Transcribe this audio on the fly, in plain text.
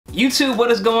YouTube, what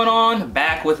is going on?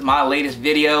 Back with my latest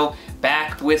video,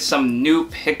 back with some new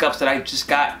pickups that I just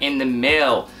got in the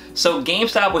mail. So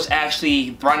GameStop was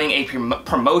actually running a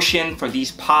promotion for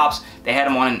these Pops. They had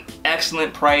them on an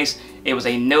excellent price. It was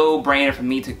a no-brainer for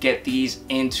me to get these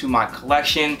into my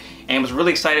collection, and I was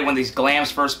really excited when these glams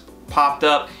first popped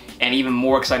up, and even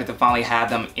more excited to finally have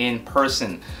them in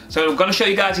person. So I'm going to show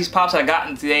you guys these Pops that I got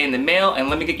today in the mail, and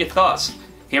let me get your thoughts.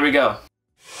 Here we go.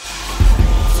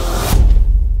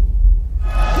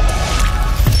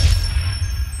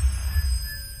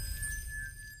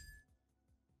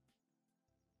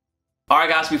 Alright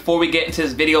guys, before we get into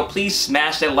this video, please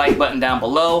smash that like button down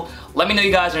below. Let me know you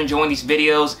guys are enjoying these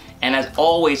videos, and as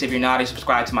always, if you're not already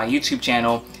subscribed to my YouTube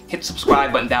channel, hit the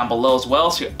subscribe button down below as well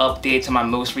so you're updated to my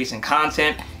most recent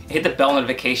content. Hit the bell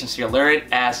notification so you're alerted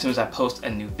as soon as I post a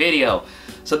new video.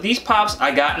 So these Pops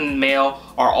I got in the mail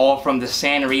are all from the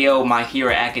Sanrio My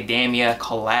Hero Academia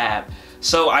collab.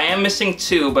 So I am missing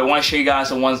two, but I want to show you guys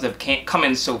the ones that can't come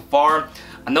in so far.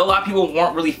 I know a lot of people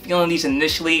weren't really feeling these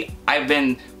initially. I've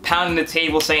been pounding the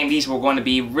table saying these were going to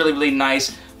be really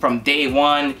nice from day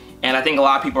one, and I think a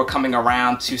lot of people are coming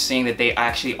around to seeing that they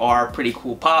actually are pretty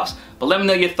cool Pops. But let me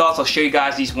know your thoughts. I'll show you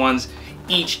guys these ones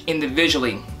each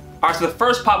individually. Alright, so the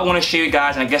first Pop I want to show you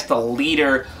guys, and I guess the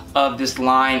leader of this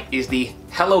line, is the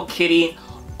Hello Kitty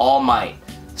All Might.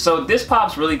 So this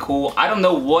Pop's really cool. I don't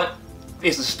know what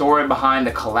is the story behind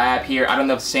the collab here. I don't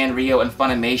know if Sanrio and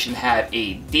Funimation had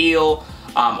a deal,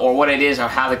 or what it is, or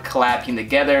how the collab came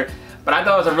together. But I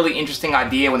thought it was a really interesting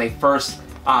idea when they first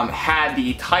had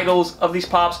the titles of these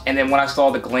Pops, and then when I saw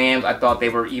the glams, I thought they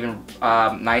were even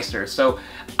nicer. So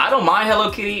I don't mind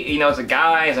Hello Kitty. You know, as a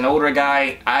guy, as an older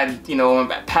guy, I'm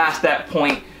past that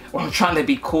point where I'm trying to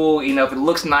be cool. You know, if it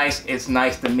looks nice, it's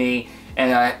nice to me.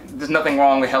 And there's nothing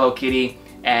wrong with Hello Kitty,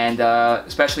 and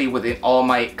especially with the All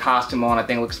Might costume on, I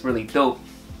think it looks really dope.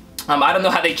 I don't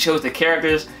know how they chose the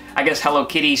characters. I guess Hello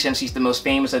Kitty, since she's the most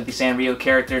famous of the Sanrio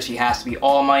characters, she has to be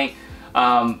All Might.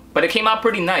 But it came out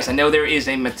pretty nice. I know there is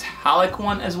a metallic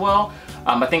one as well.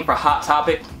 I think for Hot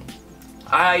Topic,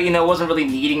 I wasn't really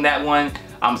needing that one.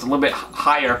 It's a little bit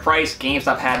higher price.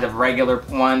 GameStop had the regular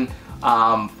one.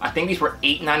 I think these were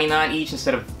 $8.99 each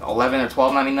instead of $11 or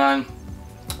 $12.99.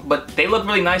 But they look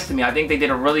really nice to me. I think they did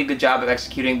a really good job of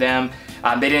executing them.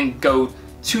 They didn't go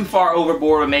too far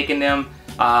overboard with making them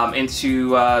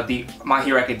into the My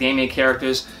Hero Academia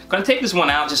characters. I'm gonna take this one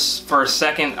out just for a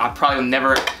second. I'll probably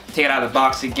never take it out of the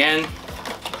box again,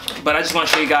 but I just want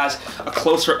to show you guys a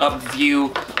closer up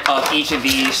view of each of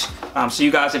these, so you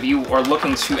guys, if you are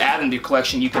looking to add them to your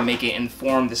collection, you can make an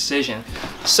informed decision.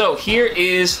 So here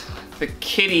is the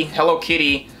Kitty, Hello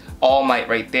Kitty All Might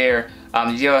right there.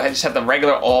 I just have the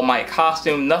regular All Might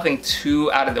costume, nothing too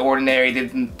out of the ordinary.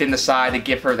 Didn't decide to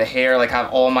give her the hair like how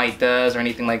All Might does or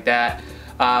anything like that.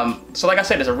 So like I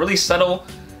said, it's a really subtle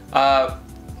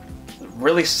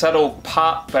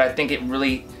Pop, but I think it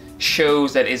really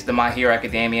shows that it's the My Hero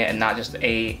Academia and not just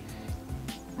a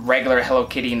regular Hello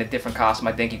Kitty in a different costume.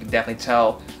 I think you can definitely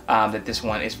tell that this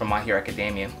one is from My Hero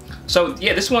Academia. So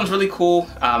yeah, this one's really cool.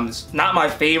 It's not my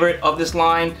favorite of this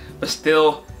line, but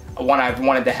still one I've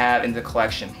wanted to have in the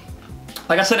collection.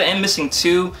 Like I said, I am missing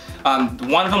two.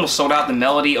 One of them was sold out, the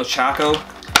Melody Ochako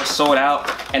was sold out,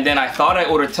 and then I thought I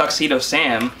ordered Tuxedo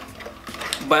Sam,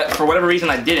 but for whatever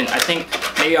reason I didn't. I think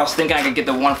maybe I was thinking I could get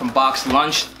the one from Box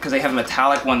Lunch because they have a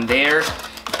metallic one there,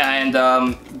 and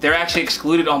they're actually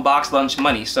excluded on Box Lunch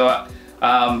money, so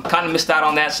kind of missed out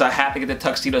on that, so I have to get the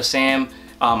Tuxedo Sam.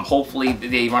 Hopefully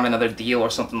they run another deal or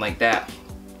something like that.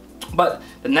 But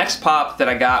the next Pop that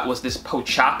I got was this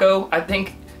Pochako, I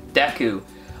think, Deku.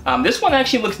 This one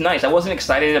actually looks nice. I wasn't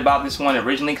excited about this one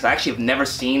originally because I actually have never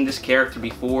seen this character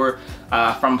before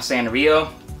from Sanrio.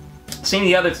 Seen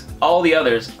the others, all the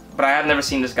others, but I have never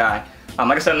seen this guy.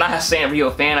 Like I said, I'm not a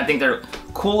Sanrio fan. I think they're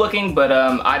cool looking, but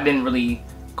I didn't really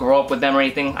grow up with them or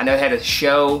anything. I know they had a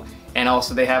show, and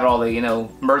also they have all the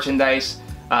merchandise.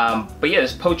 But yeah,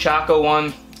 this Pochako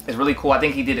one is really cool. I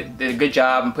think he did a good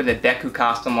job in putting a Deku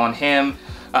costume on him.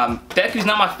 Deku's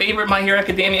not my favorite My Hero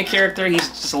Academia character. He's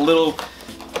just a little,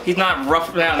 he's not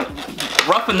rough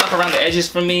enough around the edges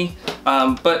for me,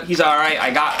 but he's alright. I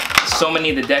got so many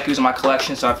of the Dekus in my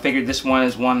collection, so I figured this one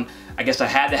is one I guess I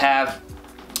had to have.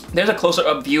 There's a closer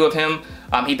up view of him.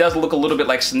 He does look a little bit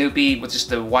like Snoopy with just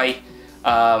the white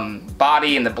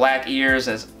body and the black ears.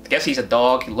 I guess he's a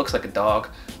dog. He looks like a dog.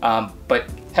 But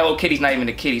Hello Kitty's not even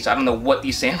a kitty, so I don't know what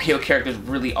these Sanrio characters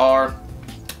really are.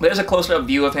 But there's a closer up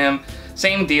view of him.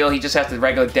 Same deal, he just has the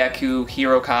regular Deku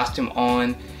hero costume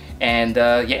on. And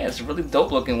yeah, it's a really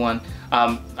dope looking one.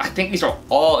 I think these are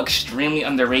all extremely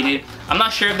underrated. I'm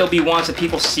not sure if they'll be ones that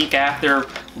people seek after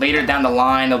later down the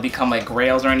line. They'll become like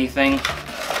grails or anything.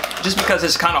 Just because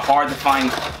it's kind of hard to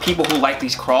find people who like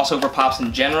these crossover pops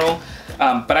in general.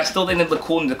 But I still think they look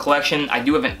cool in the collection. I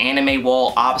do have an anime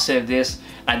wall opposite of this.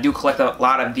 I do collect a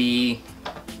lot of the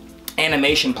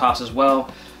animation pops as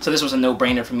well. So this was a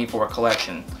no-brainer for me for a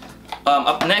collection.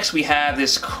 Up next we have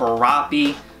this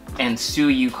Karapi and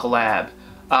Tsuyu collab.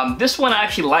 This one I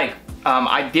actually like.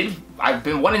 I've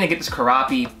been wanting to get this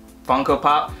Karapi Funko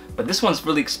Pop, but this one's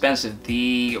really expensive.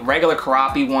 The regular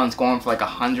Karapi one's going for like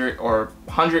 $100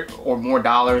 or more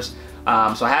dollars.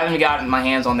 So I haven't gotten my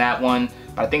hands on that one,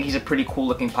 but I think he's a pretty cool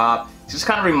looking pop. It just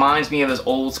kind of reminds me of those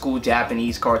old school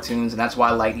Japanese cartoons, and that's why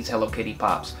I like these Hello Kitty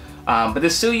pops. But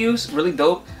this Tsuyu's really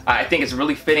dope. I think it's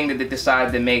really fitting that they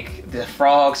decided to make the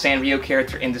frog Sanrio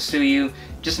character into Tsuyu.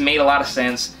 Just made a lot of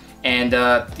sense, and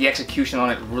the execution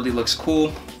on it really looks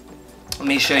cool. Let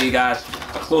me show you guys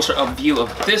a closer up view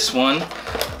of this one.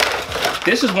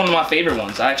 This is one of my favorite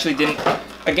ones. I actually didn't,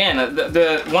 again,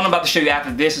 the one I'm about to show you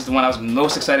after this is the one I was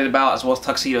most excited about, as well as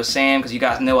Tuxedo Sam, because you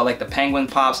guys know I like the penguin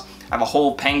pops. I have a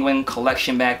whole penguin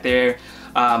collection back there.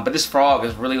 But this frog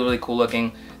is really, really cool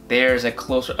looking. There's a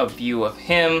closer up view of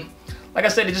him. Like I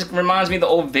said, it just reminds me of the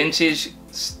old vintage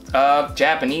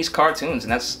Japanese cartoons,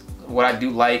 and that's what I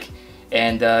do like.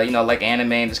 And you know, like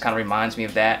anime, and just kind of reminds me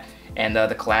of that. And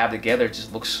the collab together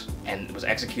just looks, and it was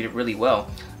executed really well.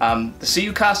 The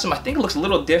Tsuyu costume, I think it looks a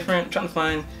little different. I'm trying to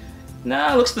find,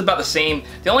 nah, it looks about the same.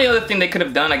 The only other thing they could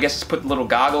have done, I guess, is put the little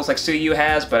goggles like Tsuyu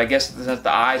has, but I guess since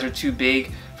the eyes are too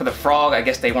big for the frog, I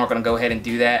guess they weren't going to go ahead and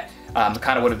do that. It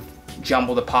kind of would have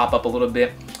jumbled the pop up a little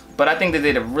bit. But I think they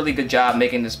did a really good job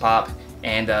making this pop,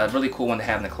 and a really cool one to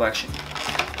have in the collection.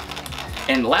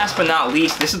 And last but not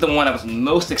least, this is the one I was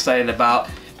most excited about,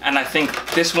 and I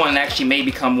think this one actually may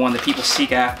become one that people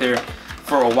seek after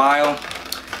for a while.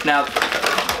 Now,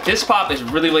 this pop is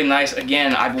really, really nice.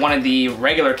 Again, I've wanted the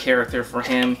regular character for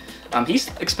him.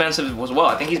 He's expensive as well.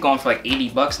 I think he's going for like 80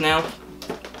 bucks now.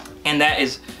 And that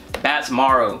is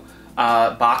Batsmaro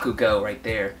Bakugo right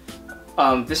there.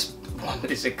 This one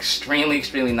is extremely,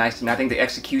 extremely nice to me. I think the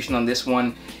execution on this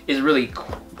one is really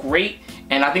great.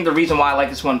 And I think the reason why I like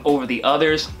this one over the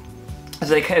others is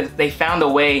they found a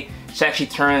way to actually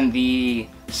turn the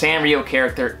Sanrio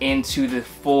character into the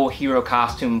full hero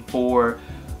costume for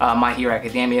My Hero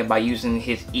Academia by using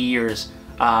his ears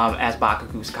as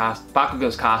Bakugo's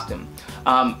costume.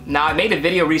 Now, I made a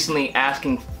video recently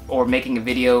making a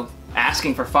video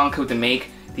asking for Funko to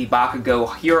make the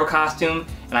Bakugo hero costume,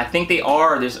 and I think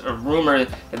there's a rumor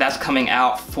that that's coming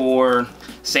out for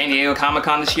San Diego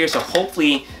Comic-Con this year, so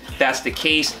hopefully that's the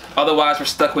case. Otherwise, we're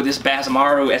stuck with this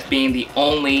Batsmaro as being the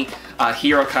only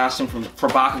hero costume for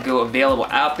Bakugo available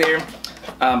out there.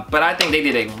 But I think they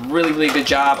did a really, really good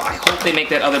job. I hope they make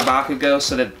that other Bakugo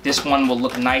so that this one will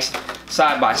look nice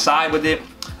side by side with it.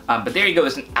 But there you go,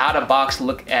 it's an out-of-box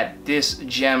look at this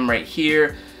gem right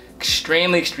here.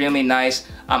 Extremely, extremely nice.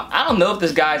 I don't know if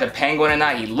this guy's a penguin or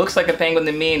not. He looks like a penguin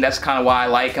to me, and that's kind of why I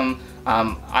like him.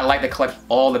 I like to collect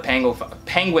all the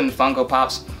penguin Funko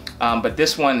Pops, but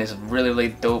this one is really, really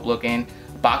dope looking.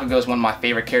 Bakugo is one of my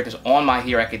favorite characters on My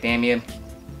Hero Academia,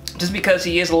 just because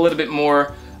he is a little bit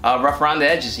more rough around the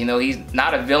edges. You know, he's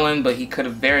not a villain, but he could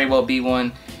have very well be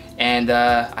one. And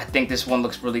I think this one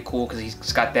looks really cool because he's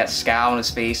got that scowl on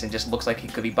his face and just looks like he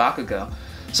could be Bakugo.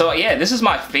 So yeah, this is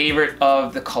my favorite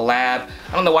of the collab.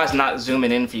 I don't know why it's not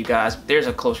zooming in for you guys. There's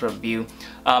a closer up view.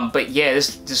 But yeah,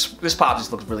 this pop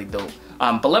just looks really dope.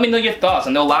 But let me know your thoughts.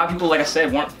 I know a lot of people, like I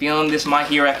said, weren't feeling this My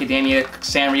Hero Academia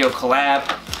Sanrio collab.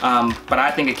 But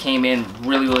I think it came in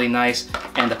really, really nice.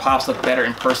 And the pops look better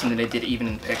in person than they did even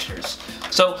in pictures.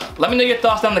 So let me know your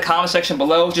thoughts down in the comment section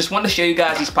below. Just wanted to show you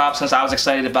guys these pops since I was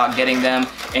excited about getting them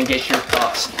and get your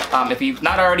thoughts. If you've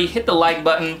not already, hit the like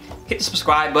button, hit the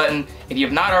subscribe button. If you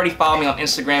have not already followed me on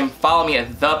Instagram, follow me at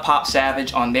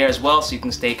ThePopSavage on there as well so you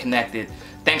can stay connected.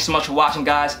 Thanks so much for watching,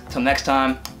 guys. Until next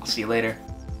time, I'll see you later.